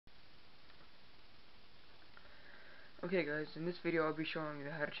Okay guys, in this video I'll be showing you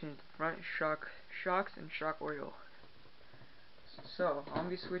how to change the front shocks and shock oil. So, I'll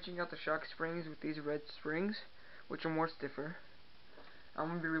be switching out the shock springs with these red springs, which are more stiffer. I'm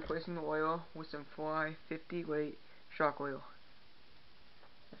going to be replacing the oil with some Fly 50 weight shock oil.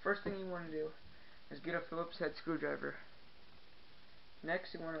 The first thing you want to do is get a Phillips head screwdriver.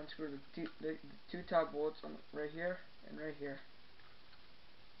 Next you want to unscrew the two top bolts on right here and right here.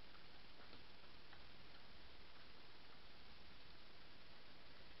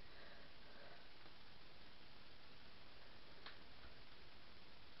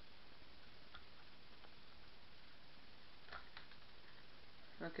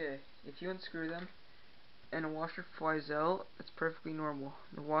 Okay, if you unscrew them and a washer flies out, that's perfectly normal.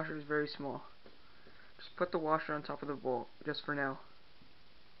 The washer is very small. Just put the washer on top of the bolt, just for now.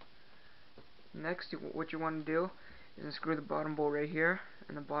 Next, what you want to do is unscrew the bottom bolt right here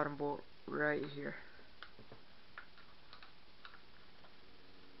and the bottom bolt right here.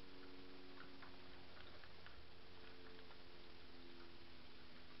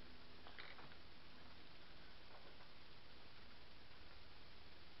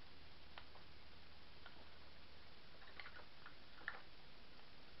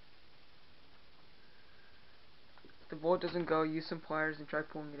 If the bolt doesn't go, use some pliers and try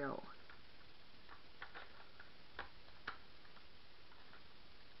pulling it out.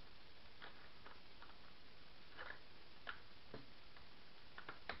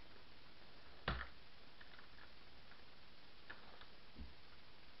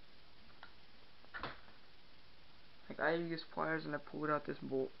 Like I use pliers and I pulled out this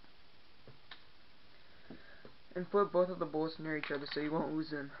bolt. And put both of the bolts near each other so you won't lose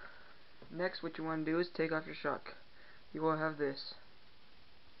them. Next, what you want to do is take off your shock. You will have this.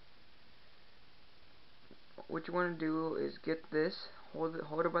 What you want to do is get this, hold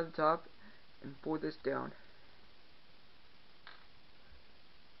it by the top, and pull this down.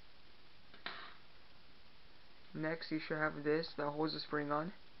 Next, you should have this that holds the spring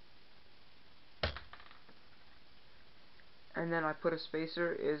on. And then I put a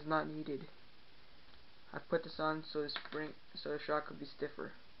spacer, it is not needed. I put this on so the shock could be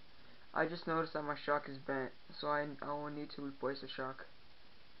stiffer. I just noticed that my shock is bent, so I will need to replace the shock.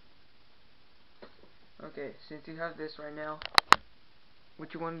 Okay, since you have this right now,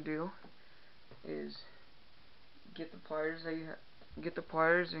 what you want to do is get the pliers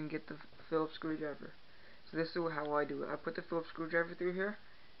and get the Phillips screwdriver. So this is how I do it. I put the Phillips screwdriver through here,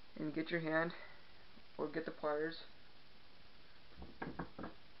 and get your hand or get the pliers.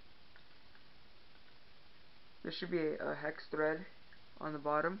 There should be a hex thread on the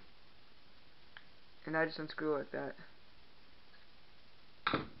bottom, and I just unscrew it like that.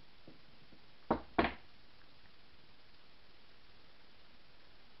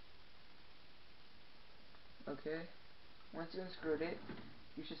 Okay, once you unscrewed it,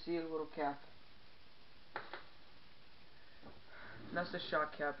 you should see a little cap. That's the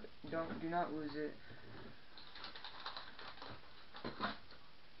shock cap. Do not lose it.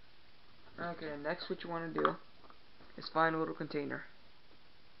 Okay, next what you want to do is find a little container.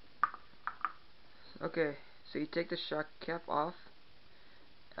 Okay, so you take the shock cap off,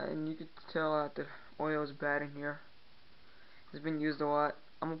 and you can tell that the oil is bad in here. It's been used a lot.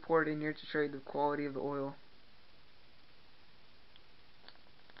 I'm gonna pour it in here to show you the quality of the oil.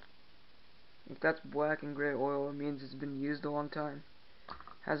 If that's black and gray oil, it means it's been used a long time.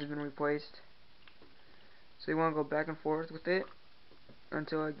 Hasn't been replaced. So you want to go back and forth with it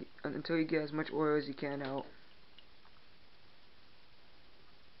until you get as much oil as you can out.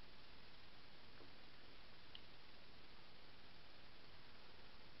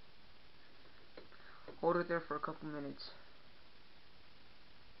 Hold it there for a couple minutes.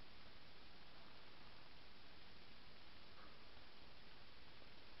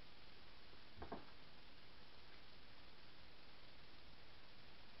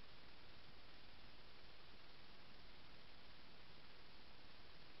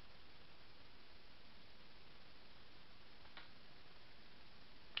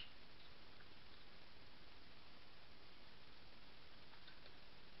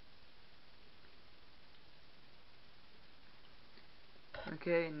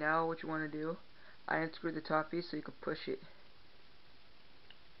 Okay, now what you want to do, I unscrewed the top piece so you can push it.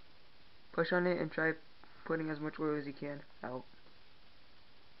 Push on it and try putting as much oil as you can out.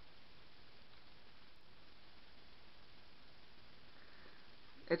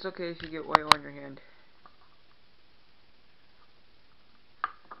 It's okay if you get oil on your hand.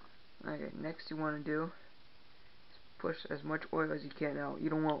 Okay, next you want to do is push as much oil as you can out.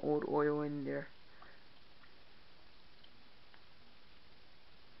 You don't want old oil in there.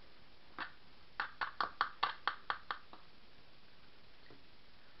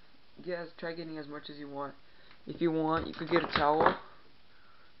 try getting as much as you want. If you want, you could get a towel,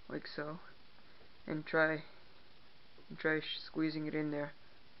 like so, and try squeezing it in there,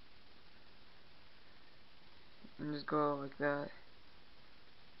 and just go like that.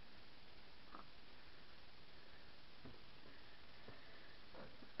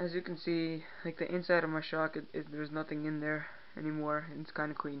 As you can see, like the inside of my shock, there's nothing in there anymore, and it's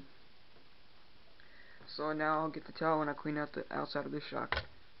kind of clean. So now I'll get the towel and I'll clean out the outside of the shock.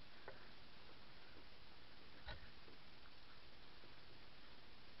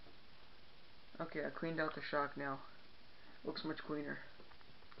 Okay, I cleaned out the shock now. Looks much cleaner.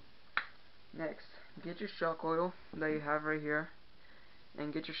 Next, get your shock oil that you have right here,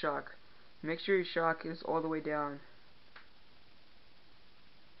 and get your shock. Make sure your shock is all the way down.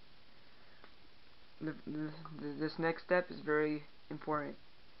 This next step is very important.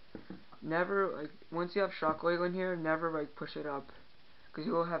 Never, like, once you have shock oil in here, never like push it up, because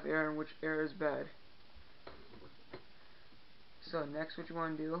you will have air, and which air is bad. So next, what you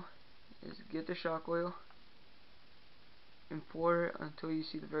want to do is get the shock oil and pour it until you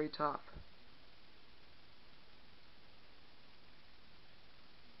see the very top.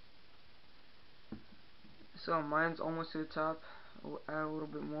 So mine's almost to the top. I'll add a little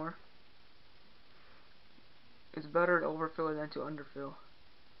bit more. It's better to overfill it than to underfill.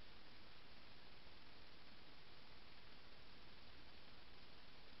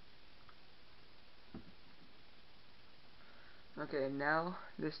 Okay, now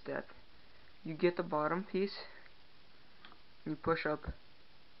this step. You get the bottom piece, you push up.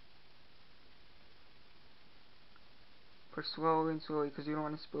 Push slowly and slowly, because you don't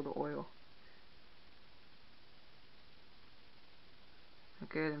want to spill the oil.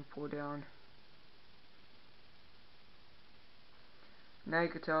 Okay, then pull down. Now you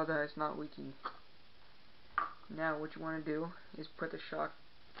can tell that it's not leaking. Now what you want to do is put the shock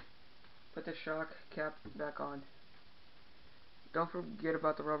cap back on. Don't forget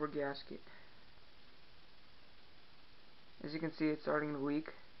about the rubber gasket. As you can see, it's starting to leak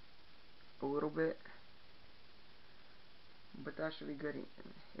a little bit, but that should be good.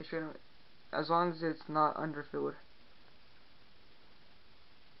 It shouldn't, as long as it's not underfilled.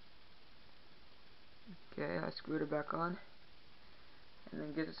 Okay, I screwed it back on, and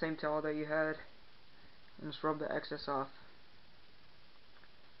then get the same towel that you had and just rub the excess off.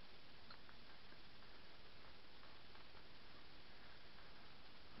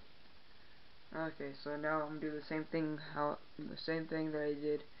 Okay, so now I'm gonna do the same thing that I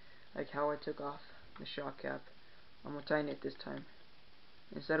did, like how I took off the shock cap. I'm gonna tighten it this time.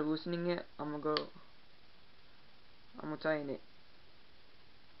 Instead of loosening it, I'm gonna tighten it.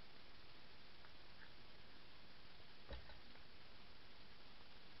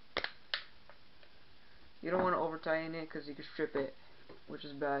 You don't want to over tighten it because you can strip it, which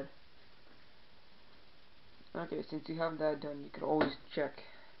is bad. Okay, since you have that done, you can always check.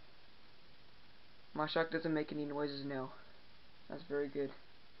 My shock doesn't make any noises now. That's very good.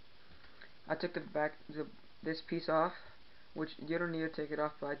 I took this piece off, which you don't need to take it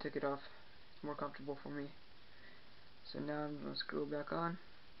off, but I took it off. It's more comfortable for me. So now I'm going to screw it back on.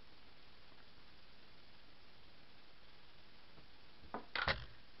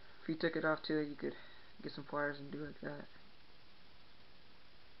 If you took it off too, you could get some pliers and do it like that.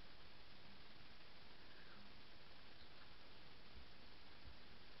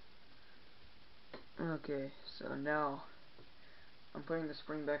 Okay, so now I'm putting the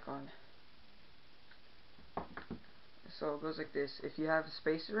spring back on. So it goes like this. If you have a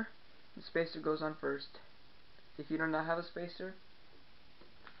spacer, the spacer goes on first. If you do not have a spacer,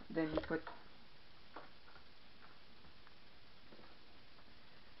 then you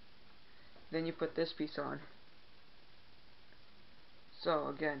put this piece on. So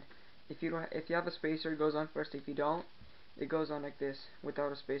again, if you have a spacer, it goes on first. If you don't, it goes on like this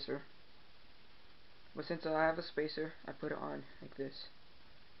without a spacer. But since I have a spacer, I put it on like this.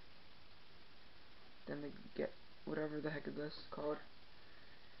 Then they get whatever the heck is this called.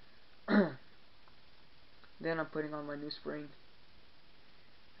 Then I'm putting on my new spring.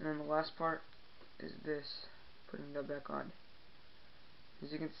 And then the last part is this, putting that back on.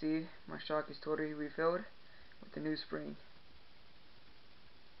 As you can see, my shock is totally refilled with the new spring.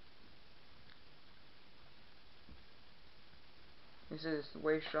 This is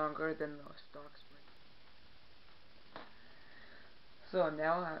way stronger than the stock spring. So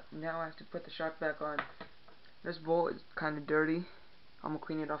now I have to put the shock back on. This bolt is kind of dirty. I'm gonna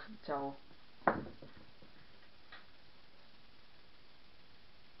clean it off with a towel.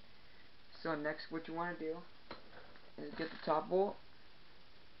 So next, what you want to do is get the top bolt.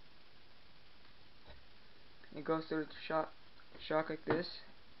 It goes through the shock like this.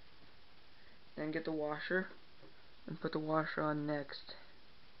 Then get the washer and put the washer on next.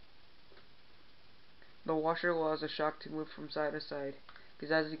 The washer allows the shock to move from side to side,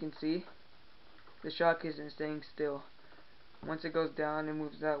 because as you can see, the shock isn't staying still. Once it goes down, it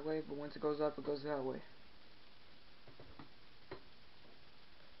moves that way, but once it goes up, it goes that way.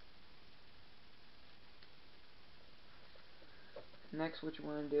 Next, what you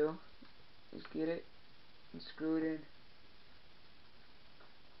want to do is get it and screw it in.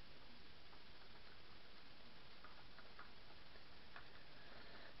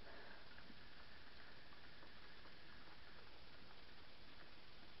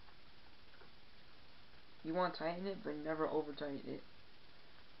 You want to tighten it, but never over tighten it.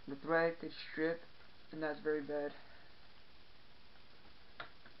 The thread could strip, and that's very bad.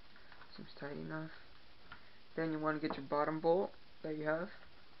 Seems tight enough. Then you want to get your bottom bolt that you have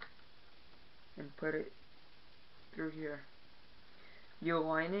and put it through here. You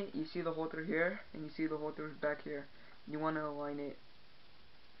align it, you see the hole through here, and you see the hole through back here. You want to align it.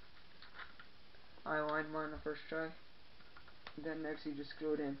 I aligned mine the first try. Then next you just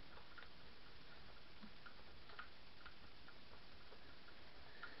screw it in.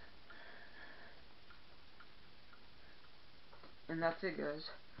 And that's it, guys.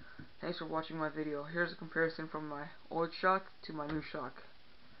 Thanks for watching my video. Here's a comparison from my old shock to my new shock.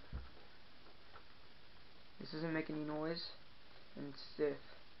 This doesn't make any noise, and it's stiff.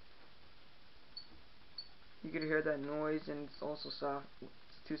 You can hear that noise, and it's also soft.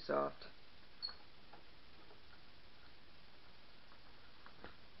 It's too soft.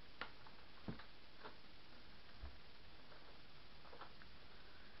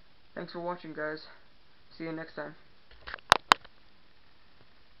 Thanks for watching, guys. See you next time.